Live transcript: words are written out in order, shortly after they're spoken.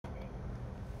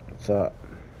What's up?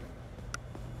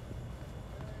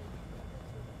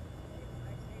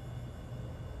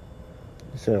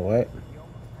 You said what?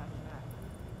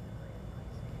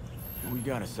 We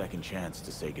got a second chance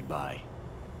to say goodbye.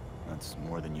 That's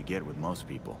more than you get with most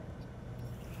people.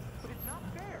 But it's not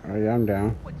fair. Oh yeah, I'm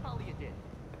down. What Talia did.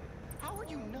 How are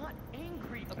you not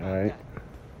angry about Alright. that?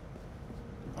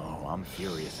 Oh, I'm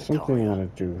furious at Something I Talia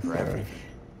want to do for first. everything.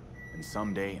 And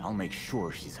someday I'll make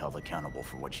sure she's held accountable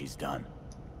for what she's done.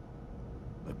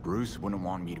 But Bruce wouldn't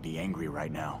want me to be angry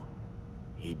right now.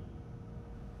 He'd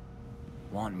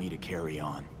want me to carry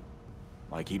on.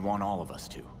 Like he'd want all of us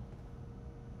to.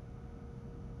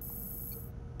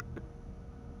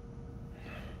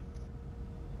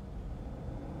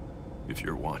 If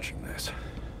you're watching this,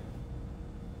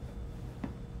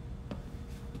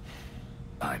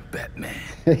 I'm Batman.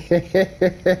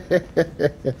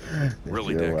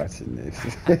 Really, You're Dick? watching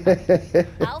this.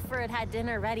 Alfred had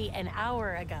dinner ready an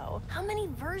hour ago. How many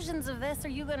versions of this are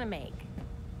you gonna make?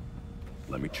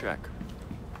 Let me check.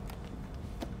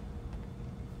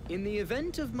 In the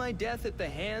event of my death at the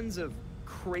hands of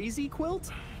Crazy Quilt?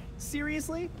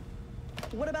 Seriously?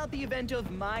 What about the event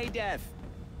of my death?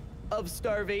 Of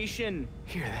starvation?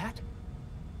 Hear that?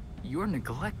 You're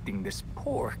neglecting this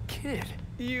poor kid.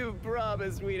 You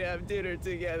promised we'd have dinner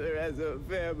together as a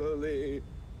family.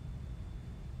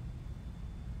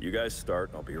 You guys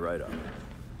start, I'll be right up.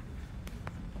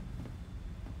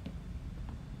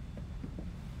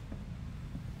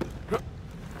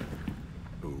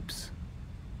 Oops.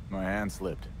 My hand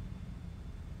slipped.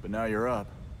 But now you're up,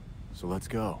 so let's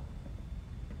go.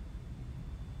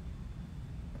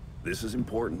 This is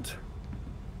important.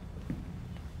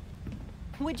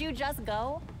 Would you just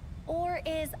go? Or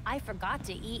is I forgot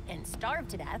to eat and starve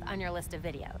to death on your list of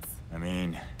videos? I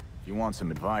mean, if you want some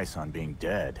advice on being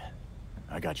dead,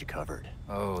 I got you covered.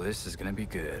 Oh, this is gonna be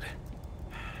good.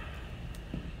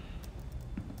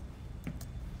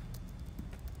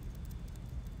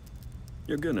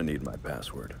 You're gonna need my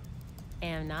password.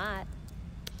 Am not.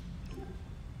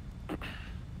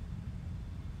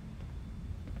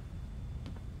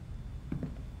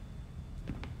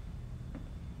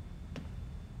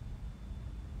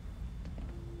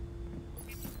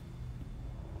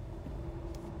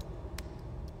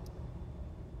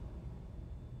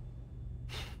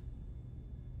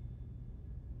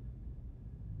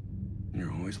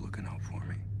 You're always looking out for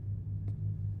me.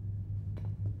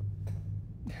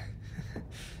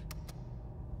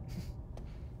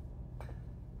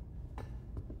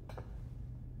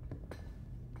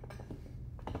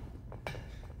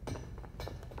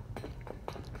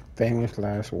 Famous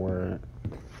last word.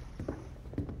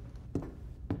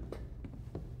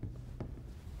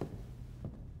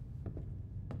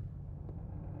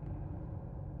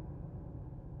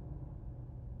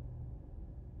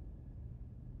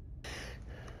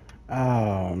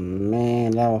 Oh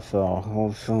man, that was so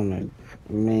wholesome.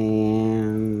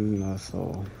 Man, that was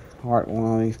so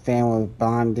heartwarming. Family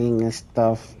bonding and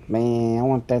stuff. Man, I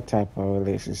want that type of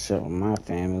relationship with my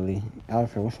family.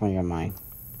 Alfred, what's on your mind?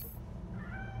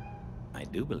 I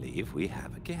do believe we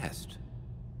have a guest.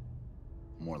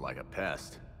 More like a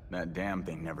pest. That damn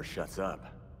thing never shuts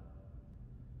up.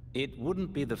 It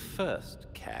wouldn't be the first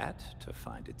cat to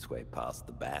find its way past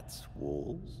the bat's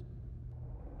walls.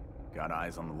 Got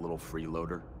eyes on the little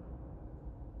freeloader?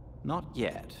 Not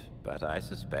yet, but I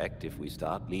suspect if we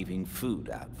start leaving food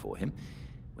out for him,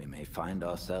 we may find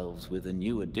ourselves with a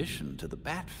new addition to the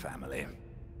bat family.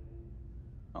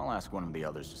 I'll ask one of the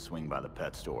others to swing by the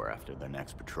pet store after the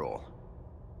next patrol.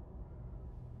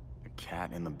 A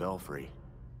cat in the belfry.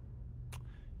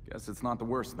 Guess it's not the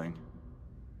worst thing.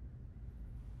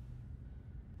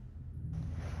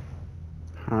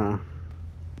 Huh.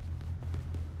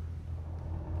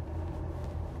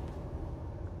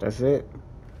 That's it?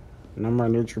 No more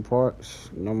news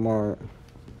reports? No more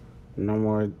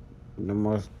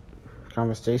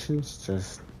conversations?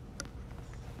 Just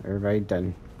everybody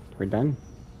done. We're done?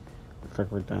 Looks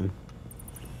like we're done.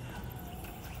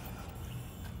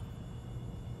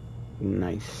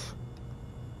 Nice.